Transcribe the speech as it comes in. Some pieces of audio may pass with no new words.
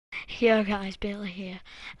Yo guys, Bailey here,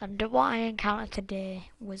 and what I encountered today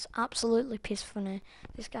was absolutely piss funny.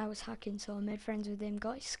 This guy was hacking, so I made friends with him,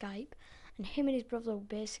 got his Skype, and him and his brother were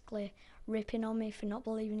basically ripping on me for not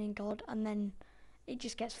believing in God, and then it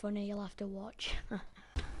just gets funny, you'll have to watch.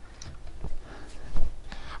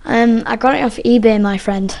 I got it off eBay, my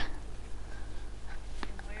friend.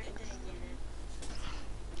 Where did they get it?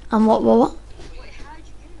 And what? Wait, how did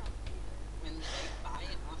you get it off eBay? When they buy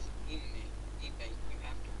it off of eBay, you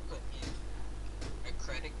have to put in a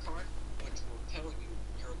credit card, which will tell you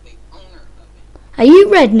you're the owner of it. Are you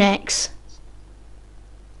rednecks?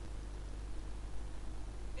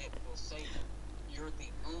 It will say you're the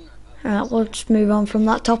owner of it. Alright, we'll just move on from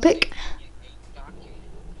that topic. A document.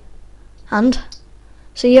 And?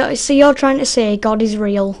 So you're trying to say God is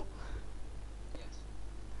real?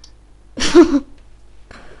 Yes.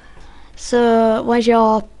 So, where's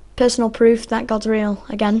your personal proof that God's real?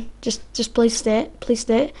 Again, just please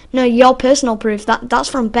state. No, your personal proof. That's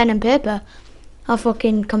from pen and paper. Or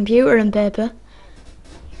fucking computer and paper.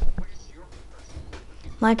 What is your personal?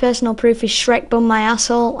 My personal proof is Shrek bummed my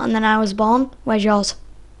asshole and then I was born. Where's yours?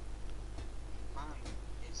 Mine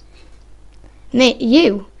is me. Me?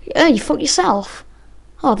 You? Oh, you fuck yourself.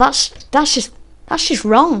 Oh, that's just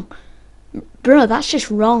wrong. Bro, that's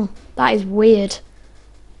just wrong. That is weird.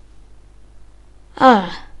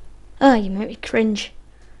 You make me cringe.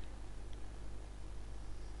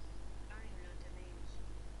 I don't even know what that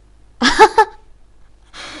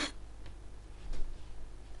means.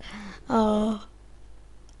 Oh.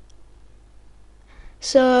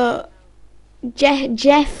 So,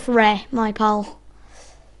 Jeffrey, my pal.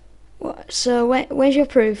 So, where's your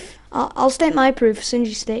proof? I'll state my proof as soon as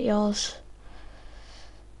you state yours.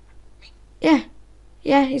 Yeah.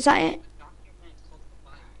 Yeah, is that it? Document called the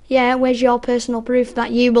Bible. Yeah, where's your personal proof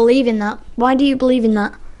that you believe in that? Why do you believe in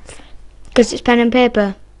that? Because it's pen and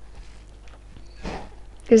paper.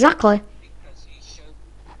 Exactly. Because he showed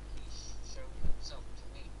himself to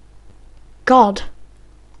me. God.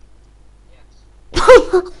 Yes.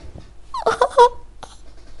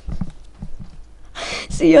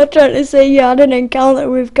 So you're trying to say you had an encounter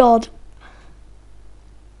with God?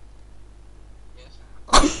 Yes.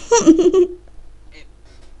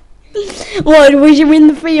 What, was you in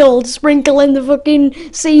the field sprinkling the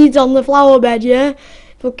fucking seeds on the flower bed, yeah?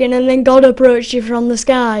 Fucking, and then God approached you from the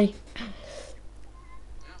sky.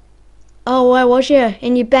 Oh, where was you?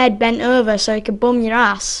 In your bed, bent over so he could bum your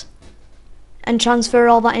ass? And transfer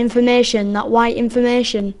all that information, that white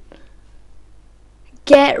information?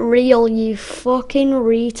 Get real, you fucking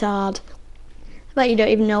retard. I bet you don't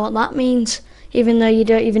even know what that means, even though you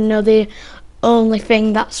don't even know the only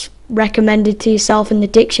thing that's recommended to yourself in the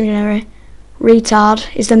dictionary. Retard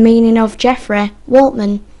is the meaning of Jeffrey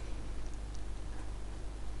Waltman.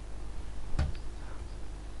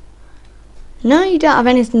 No, you don't have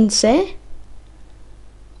anything to say?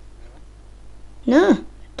 No,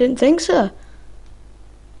 didn't think so.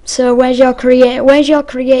 So where's your creator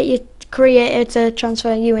to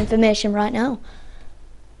transfer you information right now?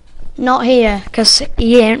 Not here, 'cause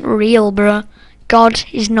he ain't real, bro. God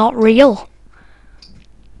is not real.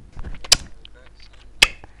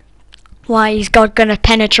 Why is God gonna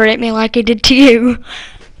penetrate me like he did to you?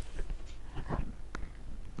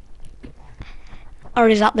 Or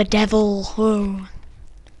is that the devil? Whoa.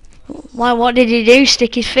 Why? What did he do?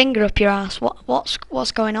 Stick his finger up your ass?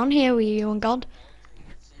 What's going on here with you and God?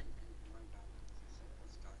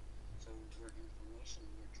 So your information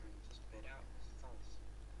you're trying to spit out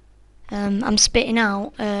is false. I'm spitting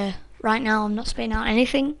out. Right now, I'm not spitting out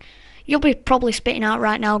anything. You'll be probably spitting out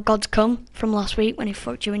right now God's cum from last week when he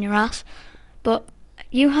fucked you in your ass. But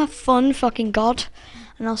you have fun, fucking God,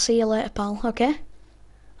 and I'll see you later, pal. Okay?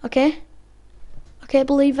 Okay? Okay,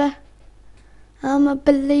 believer? I'm a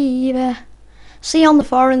believer. See you on the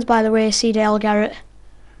forums, by the way, C. Dale Garrett.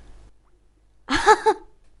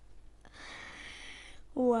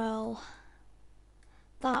 Well,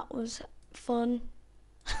 that was fun.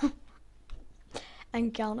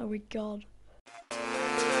 Encounter with God.